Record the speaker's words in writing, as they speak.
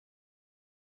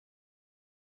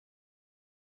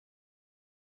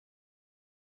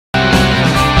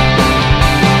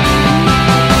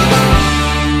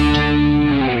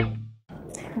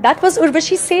That was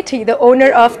Urvashi Sethi, the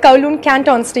owner of Kowloon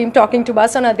Cantons team, talking to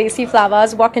us on our Desi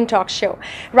Flowers Walk and Talk show.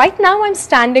 Right now I'm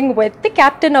standing with the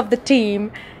captain of the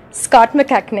team, Scott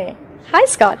Mckinney. Hi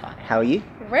Scott. How are you?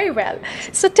 Very well.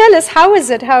 So tell us, how is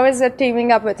it? How is it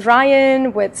teaming up with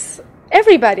Ryan, with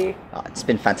everybody? It's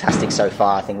been fantastic so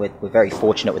far. I think we're very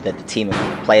fortunate with the team of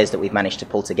players that we've managed to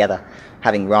pull together.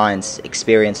 Having Ryan's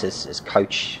experience as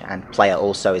coach and player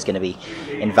also is going to be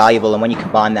invaluable, and when you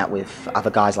combine that with other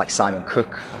guys like Simon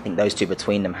Cook, I think those two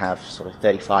between them have sort of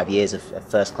 35 years of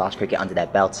first-class cricket under their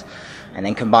belt, and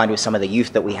then combined with some of the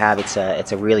youth that we have, it's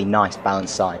a really nice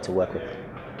balanced side to work with.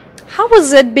 How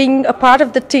was it being a part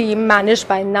of the team managed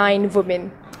by 9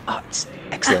 women? Oh, it's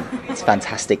excellent. It's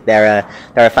fantastic. They're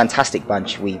a fantastic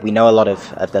bunch. We know a lot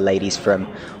of the ladies from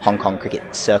Hong Kong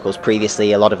cricket circles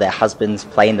previously. A lot of their husbands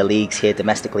play in the leagues here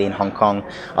domestically in Hong Kong.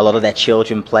 A lot of their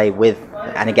children play with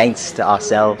and against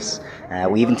ourselves.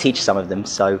 We even teach some of them,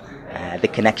 so the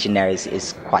connection there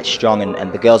is quite strong,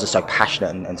 and the girls are so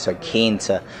passionate and so keen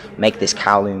to make this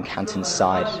Kowloon Cantons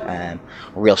side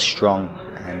real strong.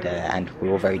 And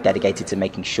we're all very dedicated to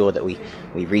making sure that we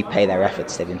repay their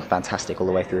efforts. They've been fantastic all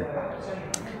the way through.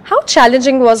 How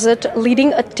challenging was it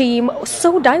leading a team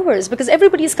so diverse? Because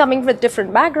everybody's coming with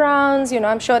different backgrounds,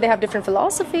 I'm sure they have different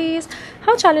philosophies.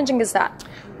 How challenging is that?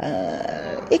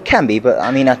 It can be, but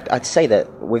I mean, I'd say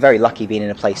that we're very lucky being in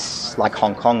a place like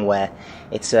Hong Kong where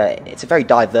it's a very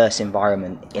diverse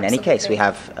environment. In any case, we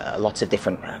have lots of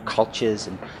different cultures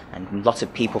and lots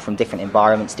of people from different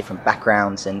environments, different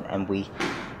backgrounds, and we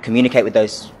communicate with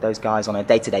those guys on a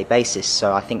day-to-day basis.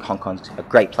 So I think Hong Kong's a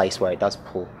great place where it does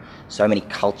pull so many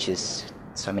cultures,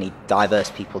 so many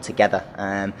diverse people together.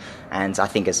 And I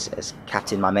think as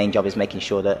captain, my main job is making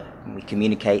sure that we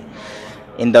communicate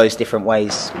in those different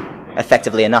ways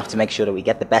effectively enough to make sure that we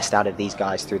get the best out of these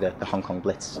guys through the Hong Kong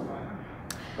Blitz.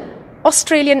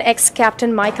 Australian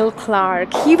ex-captain Michael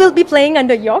Clarke, he will be playing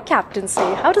under your captaincy.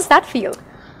 How does that feel?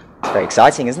 It's very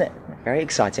exciting, isn't it? Very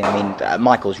exciting. I mean,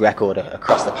 Michael's record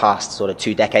across the past sort of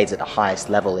 2 decades at the highest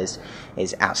level is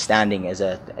outstanding. As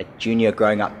a junior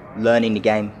growing up, learning the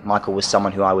game, Michael was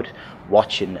someone who I would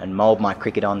watch and mould my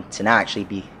cricket on. To now actually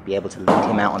be able to lead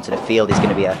him out onto the field is going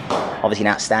to be obviously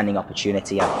an outstanding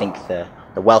opportunity. I think the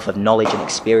wealth of knowledge and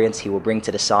experience he will bring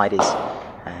to the side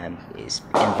is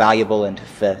invaluable, and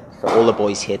for all the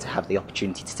boys here to have the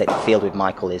opportunity to take the field with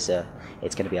Michael it's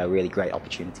going to be a really great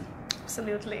opportunity.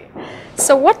 Absolutely.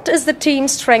 So what is the team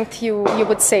strength you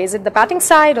would say? Is it the batting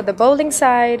side or the bowling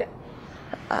side?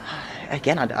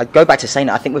 Again, I'd go back to saying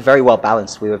that I think we're very well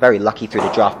balanced. We were very lucky through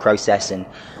the draft process, and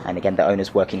again, the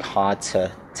owners working hard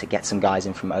to get some guys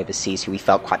in from overseas who we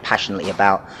felt quite passionately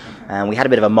about. We had a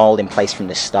bit of a mould in place from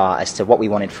the start as to what we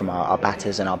wanted from our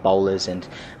batters and our bowlers, and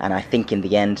I think in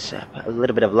the end, a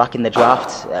little bit of luck in the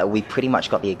draft, we pretty much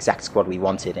got the exact squad we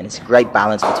wanted, and it's a great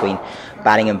balance between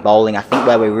batting and bowling. I think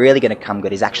where we're really going to come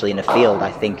good is actually in the field.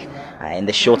 I think in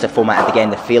the shorter format of the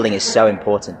game, the fielding is so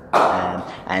important,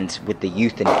 and with the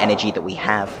youth and energy that we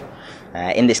have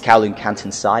in this Kowloon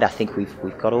Cantons side, I think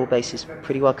we've got all bases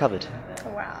pretty well covered.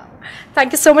 Wow.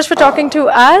 Thank you so much for talking to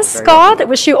us, Scott. I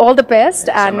wish you all the best,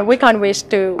 and we can't wait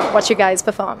to watch you guys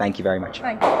perform. Thank you very much.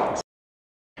 Thank you.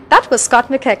 That was Scott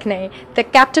Mckinney, the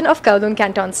captain of Kowloon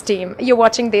Cantons team. You're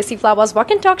watching Desi Flowers Walk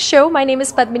and Talk show. My name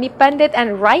is Padmini Pandit,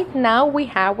 and right now we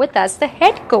have with us the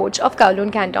head coach of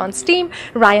Kowloon Cantons team,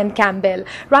 Ryan Campbell.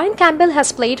 Ryan Campbell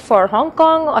has played for Hong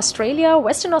Kong, Australia,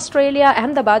 Western Australia,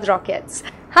 Ahmedabad Rockets.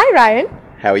 Hi Ryan.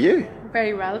 How are you?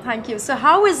 Very well, thank you. So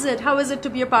how is it to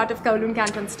be a part of Kowloon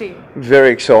Cantons team? Very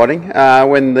exciting.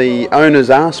 When the owners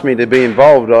asked me to be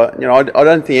involved, I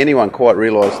don't think anyone quite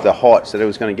realised the heights that it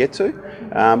was going to get to.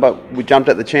 But we jumped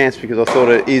at the chance because I thought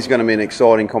it is going to be an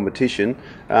exciting competition.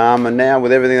 And now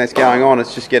with everything that's going on,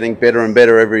 it's just getting better and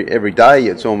better every day.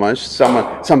 It's almost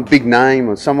some big name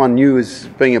or someone new is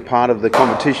being a part of the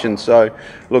competition. So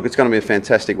look, it's going to be a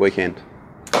fantastic weekend.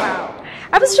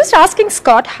 I was just asking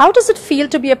Scott, how does it feel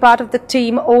to be a part of the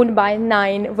team owned by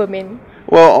 9 women?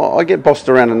 Well, I get bossed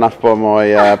around enough by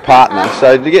my partner,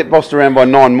 so to get bossed around by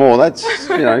 9 more, that's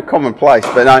commonplace.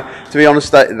 But no, to be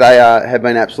honest, they have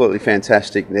been absolutely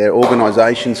fantastic. Their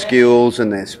organisation skills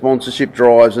and their sponsorship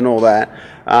drives and all that.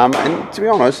 And to be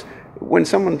honest, when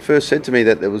someone first said to me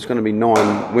that there was going to be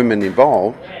 9 women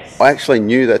involved, I actually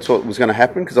knew that's what was going to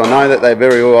happen because I know that they're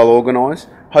very well organised.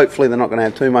 Hopefully they're not going to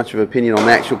have too much of an opinion on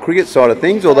the actual cricket side of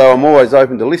things, although I'm always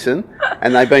open to listen,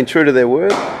 and they've been true to their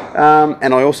word.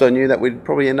 And I also knew that we'd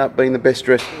probably end up being the best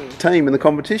dressed team in the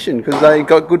competition because they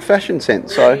got good fashion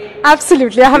sense. So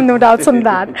absolutely, I have no doubts on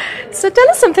that. So tell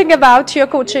us something about your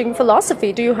coaching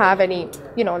philosophy. Do you have any,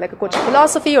 like a coaching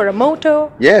philosophy or a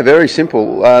motto? Yeah, very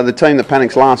simple. The team that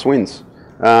panics last wins.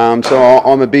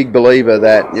 I'm a big believer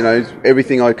that, you know,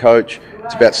 everything I coach,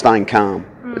 it's about staying calm.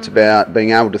 It's about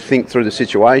being able to think through the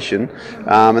situation,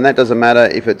 and that doesn't matter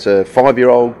if it's a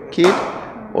 5-year-old kid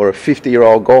or a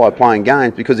 50-year-old guy playing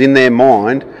games, because in their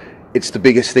mind, it's the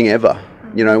biggest thing ever.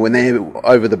 You know, when they're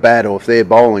over the bat or if they're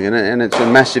bowling, and it's a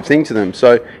massive thing to them.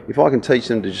 So if I can teach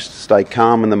them to just stay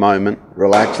calm in the moment,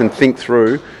 relax and think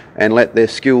through and let their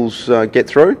skills get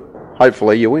through,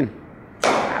 hopefully you win.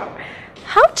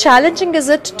 How challenging is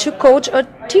it to coach a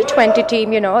T20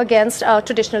 team, you know, against a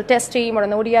traditional test team or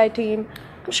an ODI team?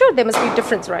 I'm sure there must be a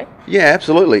difference, right? Yeah,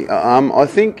 absolutely. I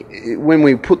think when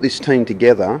we put this team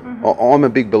together, I'm a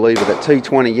big believer that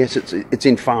T20, yes, it's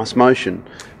in fast motion,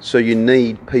 so you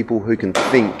need people who can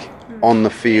think on the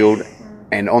field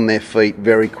and on their feet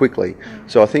very quickly.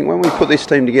 So I think when we put this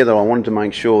team together, I wanted to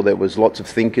make sure there was lots of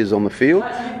thinkers on the field,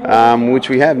 which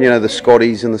we have, you know, the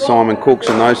Scotties and the Simon Cooks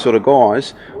and those sort of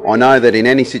guys. I know that in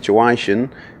any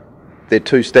situation, they're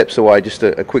 2 steps away, just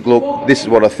a quick look, this is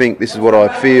what I think, this is what I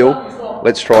feel,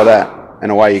 let's try that,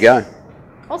 and away you go.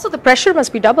 Also, the pressure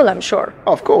must be double, I'm sure.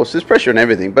 Of course, there's pressure in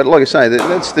everything, but like I say,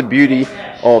 that's the beauty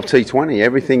of T20.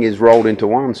 Everything is rolled into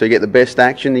one, so you get the best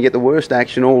action, you get the worst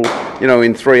action, all, you know,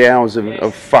 in 3 hours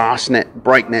of fast net,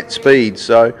 breaknet speed.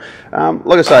 So,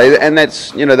 like I say, and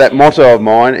that's, you know, that motto of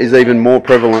mine is even more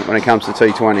prevalent when it comes to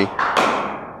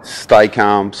T20. Stay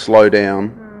calm, slow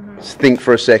down, think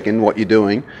for a second what you're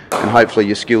doing, and hopefully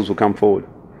your skills will come forward.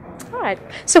 Right.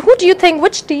 So who do you think,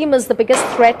 which team is the biggest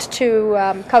threat to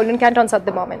Kowloon Cantons at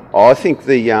the moment? I think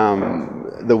the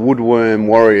Woodworm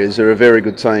Warriors are a very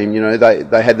good team. You know,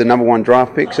 they had the #1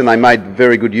 draft picks and they made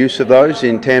very good use of those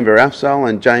in Tanvir Afzal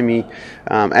and Jamie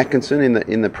Atkinson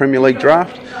in the Premier League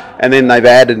draft. And then they've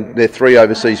added their 3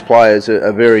 overseas players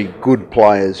are very good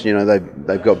players. You know,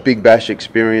 they've got big bash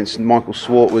experience. Michael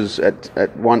Swart was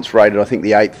at once rated, I think,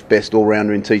 the 8th best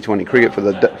all-rounder in T20 cricket for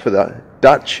the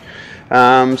Dutch.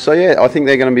 So yeah, I think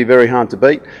they're going to be very hard to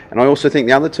beat, and I also think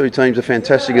the other 2 teams are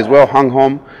fantastic as well. Hung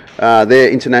Hom, they're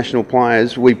international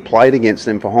players. We played against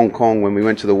them for Hong Kong when we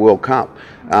went to the World Cup,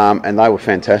 and they were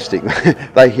fantastic.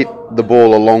 They hit the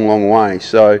ball a long, long way.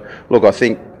 So look, I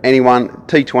think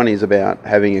T20 is about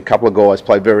having a couple of guys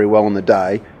play very well on the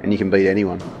day, and you can beat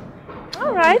anyone.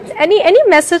 All right. Any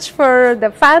message for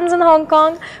the fans in Hong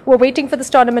Kong who are waiting for this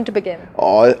tournament to begin?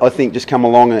 I think just come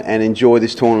along and enjoy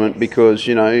this tournament, because,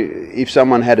 you know, if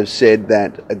someone had have said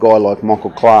that a guy like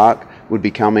Michael Clark would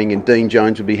be coming and Dean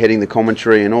Jones would be heading the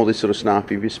commentary and all this sort of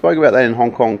stuff, if you spoke about that in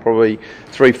Hong Kong probably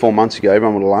 3-4 months ago,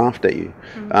 everyone would have laughed at you.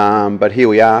 But here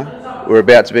we are. We're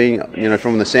about to be, you know,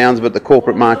 from the sounds of it, the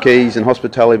corporate marquees and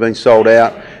hospitality being sold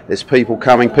out. There's people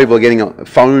coming. People are getting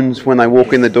phones when they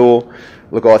walk in the door.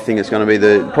 Look, I think it's going to be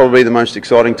probably the most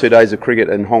exciting 2 days of cricket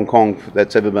in Hong Kong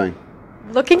that's ever been.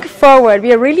 Looking forward.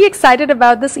 We are really excited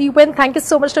about this event. Thank you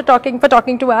so much for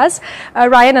talking to us,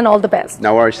 Ryan, and all the best.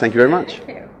 No worries. Thank you very much.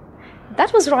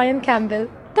 That was Ryan Campbell,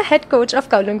 the head coach of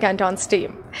Kowloon Cantons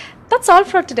team. That's all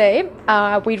for today.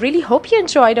 We really hope you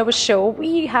enjoyed our show.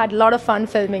 We had a lot of fun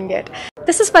filming it.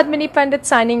 This is Padmini Pandit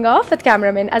signing off with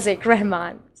cameraman Azek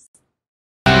Rahman.